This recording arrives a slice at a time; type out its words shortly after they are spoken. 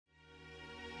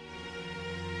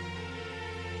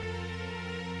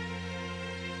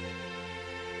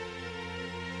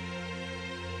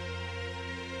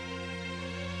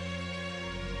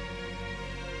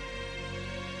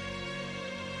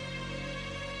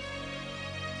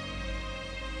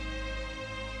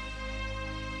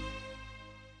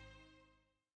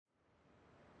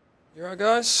You alright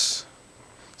guys?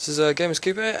 This is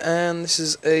XZIBIT and this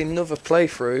is another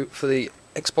playthrough for the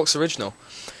Xbox original.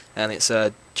 And it's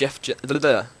I'm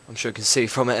sure you can see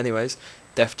from it anyways,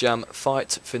 Def Jam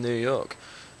Fight for New York.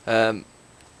 I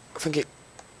think it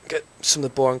get some of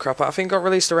the boring crap out. I think it got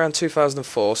released around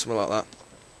 2004, something like that.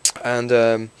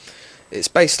 And it's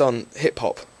based on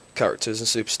hip-hop characters and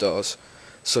superstars,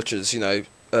 such as, you know,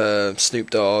 Snoop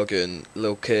Dogg and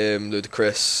Lil Kim,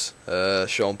 Ludacris,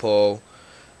 Sean Paul,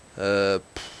 a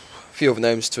few other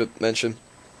names to mention.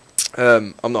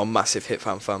 I'm not a massive hip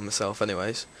fan myself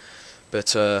anyways,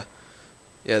 but yeah,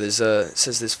 there's it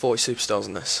says there's 40 superstars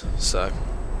in this, so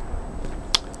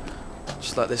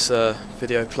just let this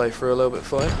video play through a little bit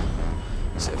for you.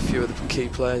 See a few of the key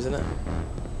players in it.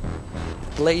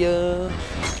 Player.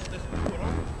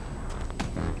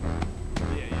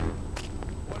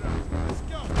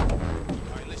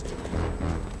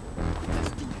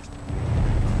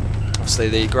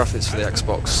 Obviously the graphics for the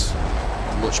Xbox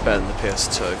are much better than the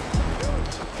PS2,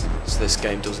 so this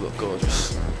game does look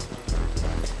gorgeous.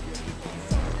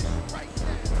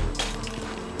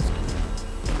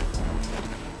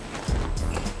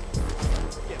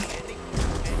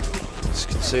 As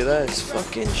you can see there, it's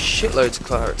fucking shitloads of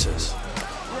characters.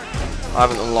 I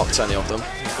haven't unlocked any of them,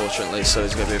 unfortunately, so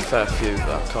there's going to be a fair few that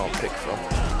I can't pick from.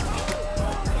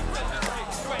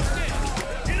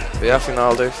 But yeah, I think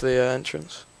that'll do for the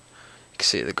entrance. You can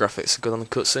see the graphics are good on the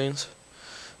cutscenes,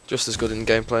 just as good in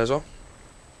the gameplay as well.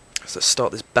 So let's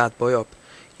start this bad boy up.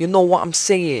 You know what I'm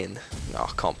saying? No,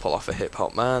 I can't pull off a hip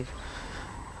hop, man.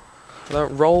 I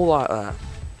don't roll like that.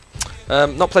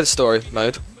 Not play the story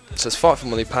mode. It says fight for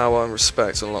money, power and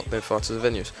respect, unlock new fighters and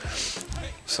venues.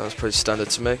 Sounds pretty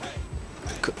standard to me.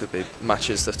 Could be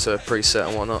matches that are preset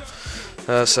and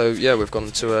whatnot. So yeah, we've gone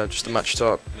to just a match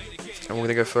type, and we're going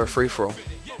to go for a free-for-all.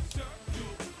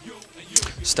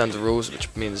 Standard rules, which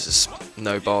means there's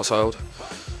no bars hold.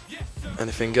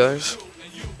 Anything goes.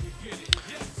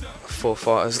 4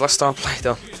 fighters. Last time I played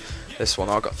on this one,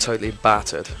 I got totally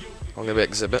battered. I'm going to be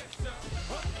XZIBIT.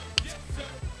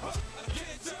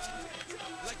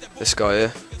 This guy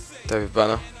here, David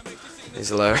Banner, he's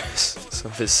hilarious. Some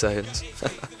of his sayings.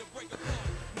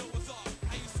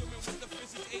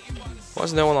 Why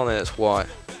is no one on here that's white?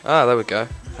 Ah, there we go.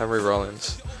 Henry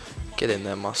Rollins. Get in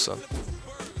there, my son.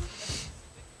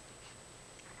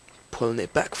 Pulling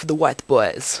it back for the white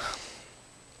boys.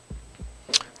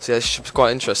 So yeah, this should be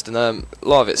quite interesting. A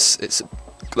lot of it's a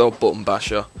good old button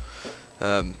basher,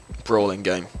 brawling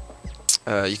game.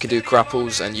 You can do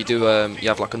grapples, and you do you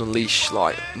have like an unleash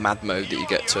like mad mode that you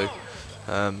get to.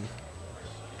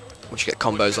 Once you get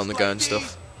combos on the go and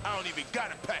stuff. I don't even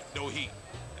gotta pack no heat.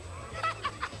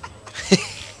 You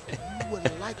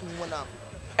wouldn't like me when I'm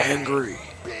angry.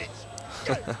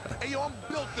 Hey yo, I'm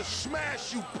built to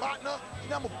smash you, partner.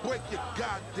 And I'ma break your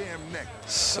goddamn neck.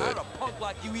 So a punk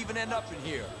like you even end up in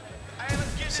here.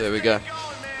 here we go.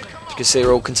 You can see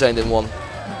we're all contained in one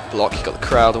block. You've got the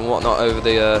crowd and whatnot over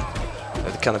the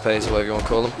canapes or whatever you want to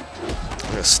call them. I'm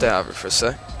gonna stay out of it for a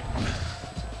sec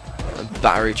and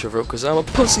batter each other up because I'm a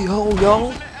pussy hole,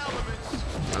 y'all.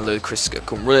 And Ludacris is gonna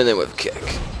come running in with a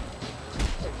kick.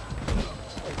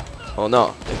 Or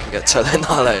not, you can get totally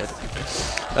annihilated.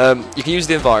 You can use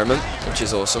the environment, which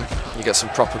is awesome. You get some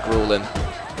proper grueling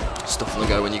stuff on the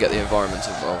go when you get the environment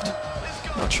involved.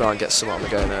 I'll try and get some on the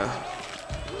go now.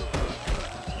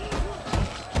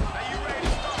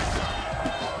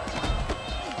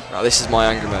 Now this is my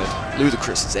anger mode.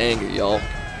 Ludacris is angry, y'all.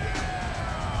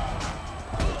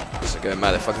 So go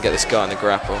mad if I can get this guy in the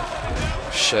grapple.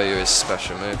 I'll show you his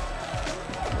special move.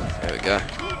 There we go.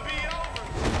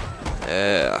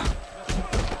 Yeah.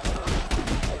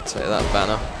 Take that,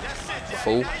 Banner.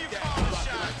 Fool.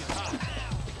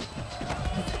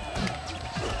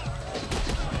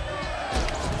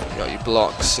 You got your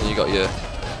blocks and you got your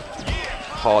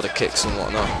harder kicks and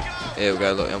whatnot. Here we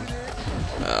go, look at him.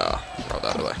 Roll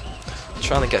that away. I'm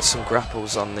trying to get some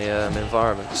grapples on the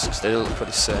environments because they look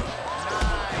pretty sick.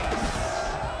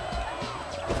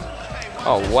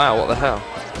 Oh wow, what the hell?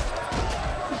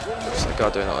 What's that guy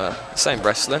doing up there? This ain't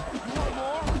wrestling.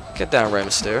 Get down, Rey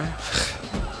Mysterio.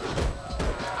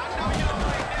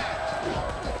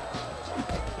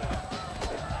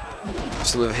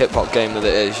 So with a hip-hop game that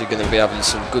it is, you're going to be having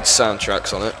some good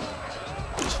soundtracks on it.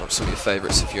 Just want some of your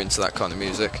favourites if you're into that kind of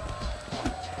music.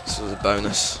 This was a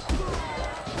bonus.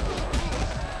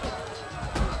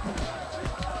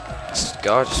 This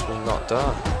guy just will not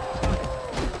die.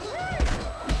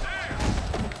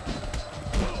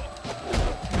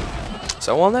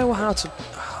 So I want to know how to...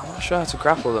 I'm not sure how to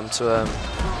grapple them to...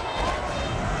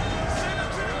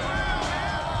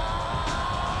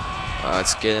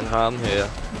 it's getting hard in here.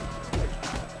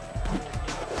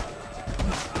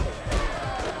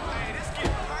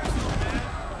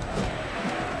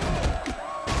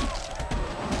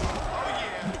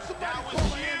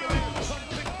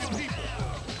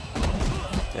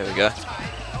 There we go.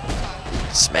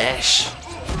 Smash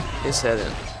his head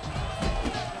in.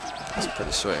 That's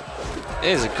pretty sweet. It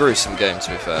is a gruesome game, to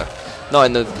be fair.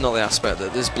 Not the aspect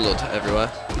that there's blood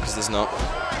everywhere, because there's not.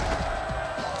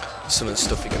 Some of the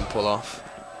stuff you can pull off.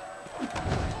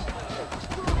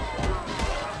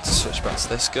 Let's switch back to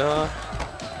this guy.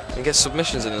 You can get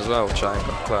submissions in as well, which I ain't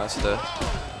got class to do.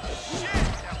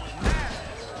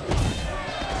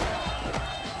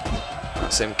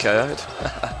 That's him KO'd.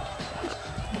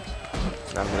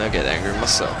 Now I'm gonna get angry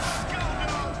myself.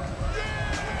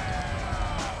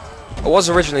 I was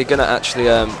originally gonna actually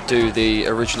do the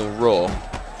original Raw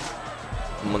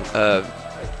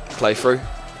playthrough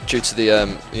due to the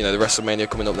you know, the WrestleMania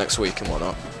coming up next week and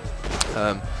whatnot.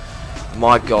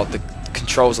 My God, the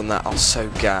controls on that are so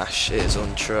gash. It is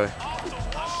untrue.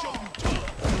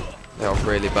 They are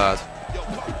really bad.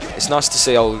 It's nice to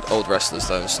see old wrestlers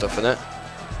though and stuff in it,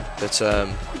 but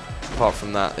apart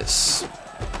from that, it's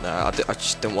no. I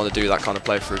just didn't want to do that kind of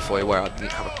playthrough for you where I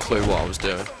didn't have a clue what I was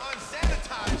doing.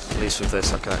 At least with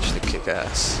this, I can actually kick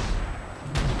ass.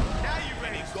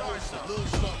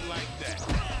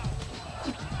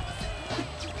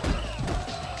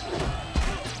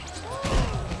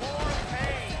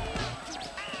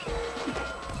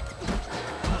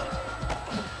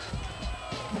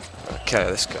 Okay,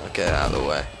 let's go get it out of the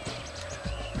way.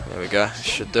 There we go.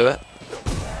 Should do it.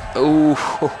 Ooh,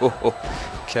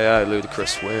 KO,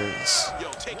 Ludacris wins.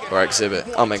 Or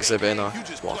XZIBIT. I'm XZIBIT, I.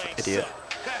 What an idiot.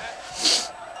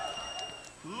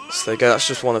 So there you go. That's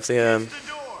just one of the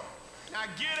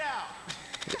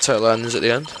total ends at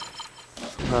the end.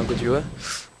 How good you were.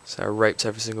 So I raped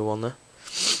every single one there.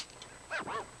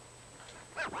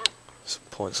 Some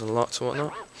points unlocked and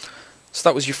whatnot. So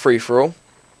that was your free for all.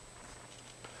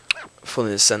 Fun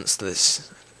in the sense that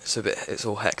it's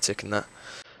all hectic and that.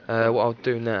 What I'll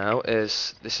do now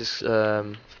is this is I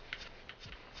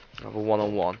have a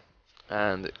one-on-one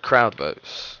and crowd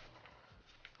votes.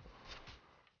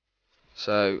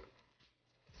 So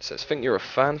it says, think you're a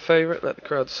fan favourite, let the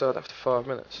crowd decide after 5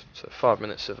 minutes. So 5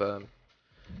 minutes of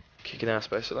kicking ass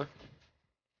basically.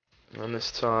 And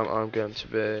this time I'm going to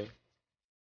be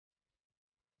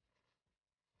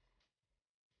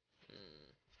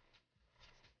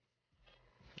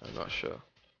I'm not sure.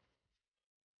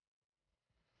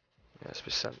 Yes,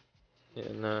 percent.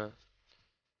 Yeah, no.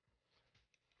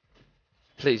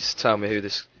 Please tell me who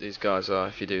these guys are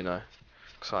if you do know,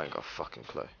 because I ain't got a fucking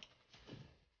clue.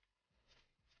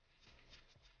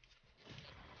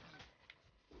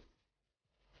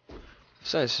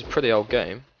 So this is a pretty old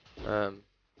game. Some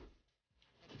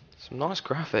nice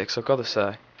graphics, I've got to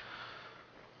say.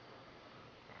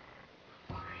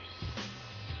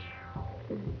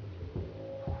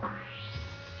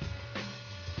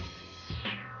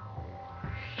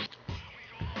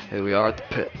 Here we are at the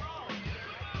pit.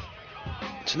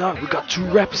 Tonight we got two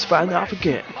rappers fighting off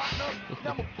again.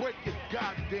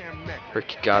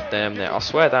 Break your goddamn neck. I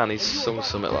swear down he's sung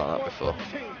something like that before.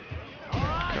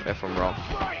 Correct me if I'm wrong.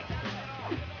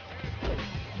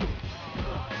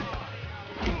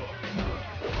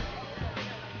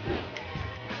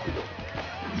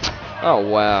 Oh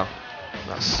wow.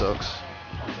 That sucks.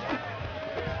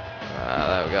 Ah,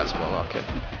 there we go, it's more like it.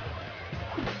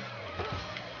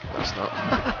 That's not.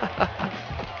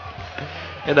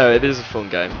 You know, it is a fun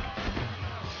game.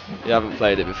 You haven't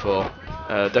played it before,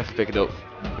 definitely pick it up.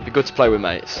 It'd be good to play with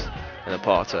mates in a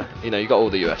party. You know, you got all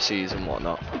the UFCs and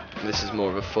whatnot. This is more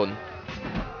of a fun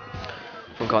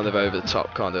kind of over the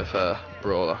top kind of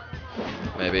brawler.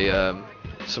 Maybe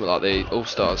something like the All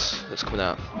Stars that's coming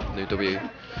out, new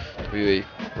WWE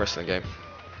wrestling game.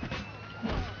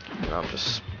 And I'm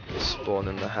just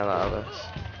spawning the hell out of this.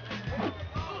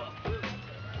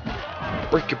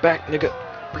 Break your back, nigga.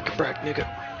 Break your back, nigga.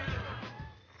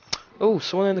 Oh,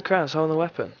 someone in the crowd's holding a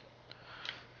weapon.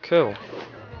 Cool.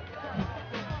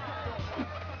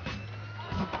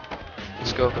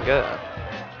 Let's go up and get it.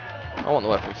 I want the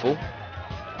weapon full.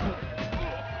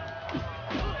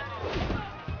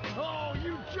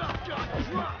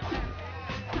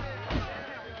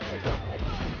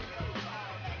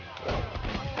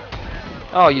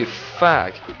 Oh, you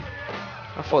fag.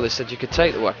 I thought they said you could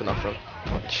take the weapon off him.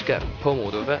 Just get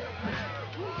pummeled with it.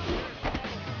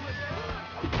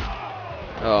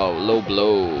 Oh, low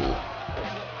blow.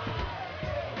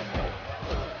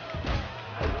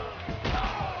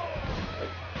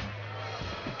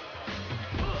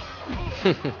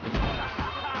 There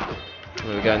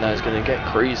we go, now it's going to get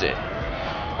crazy.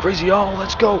 Crazy, oh,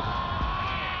 let's go.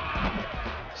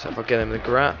 So if I get him the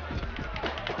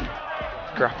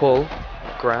grapple,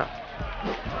 grab,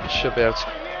 I should be able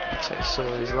to take some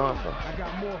of his life off.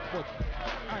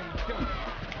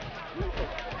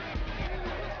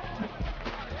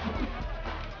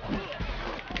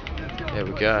 Here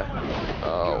we go.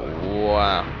 Oh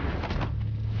wow.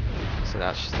 So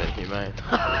that's just inhumane.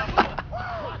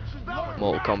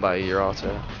 Mortal Kombat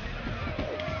Urata.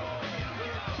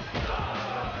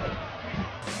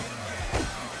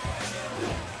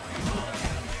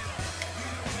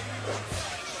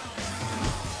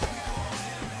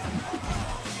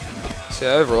 So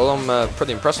yeah, overall I'm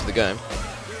pretty impressed with the game.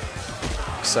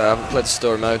 So I haven't played the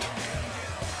story mode.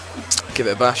 Give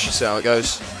it a bash, see how it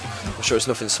goes. I'm sure it's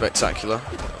nothing spectacular.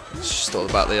 It's just all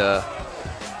about the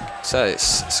so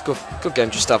it's a good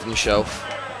game just to have on your shelf.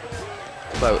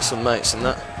 Play with some mates and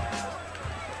that.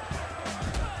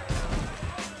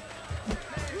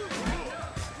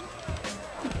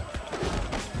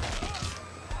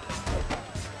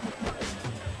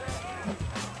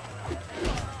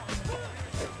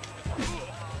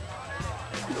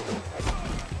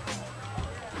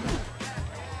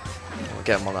 I'll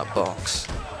get him on that box.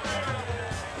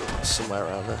 Somewhere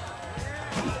around there.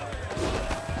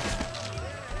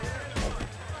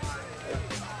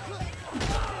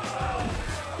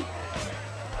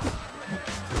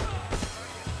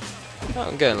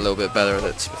 I'm getting a little bit better at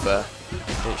it, to be fair,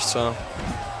 each time.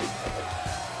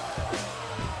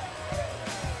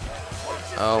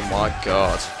 Oh my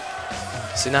god.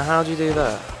 See, now how do you do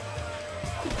that?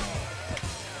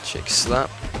 Chick slap.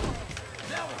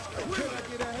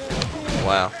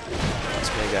 Wow. That's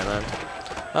me getting owned.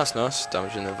 That's nice,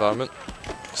 damaging the environment.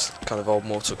 It's kind of old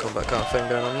Mortal Kombat kind of thing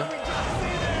going on there.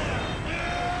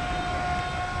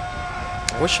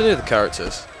 I wish I knew the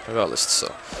characters. Maybe I'll listen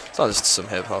to some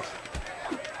hip hop.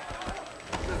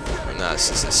 Nah,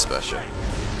 this is special.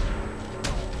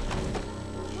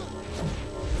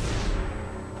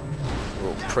 We're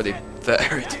all pretty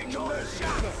varied.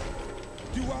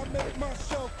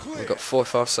 We've got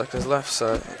 45 seconds left,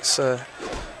 so let's get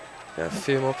a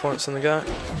few more points on the go.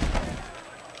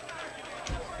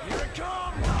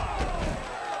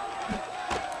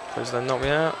 Please don't knock me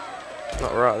out.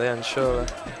 Not right at the end, surely.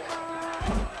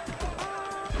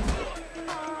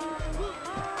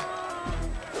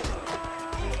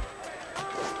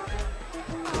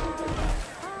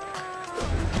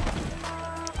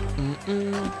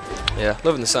 Yeah,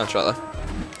 loving the soundtrack though.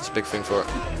 It's a big thing for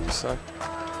it. So,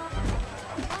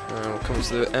 we'll come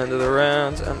to the end of the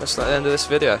round, and that's the end of this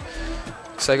video.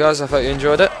 So guys, I hope you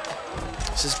enjoyed it.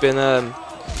 This has been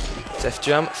Def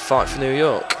Jam Fight for New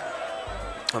York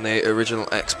on the original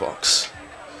Xbox.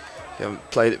 If you haven't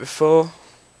played it before,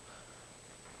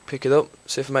 pick it up,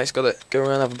 see if a mate's got it, go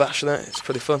around, have a bash with it, it's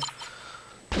pretty fun.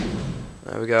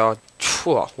 There we go.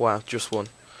 Wow, just won.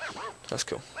 That's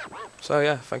cool. So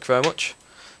yeah, thank you very much,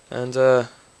 and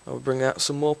I'll bring out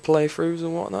some more playthroughs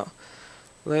and whatnot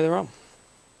later on.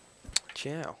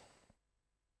 Ciao.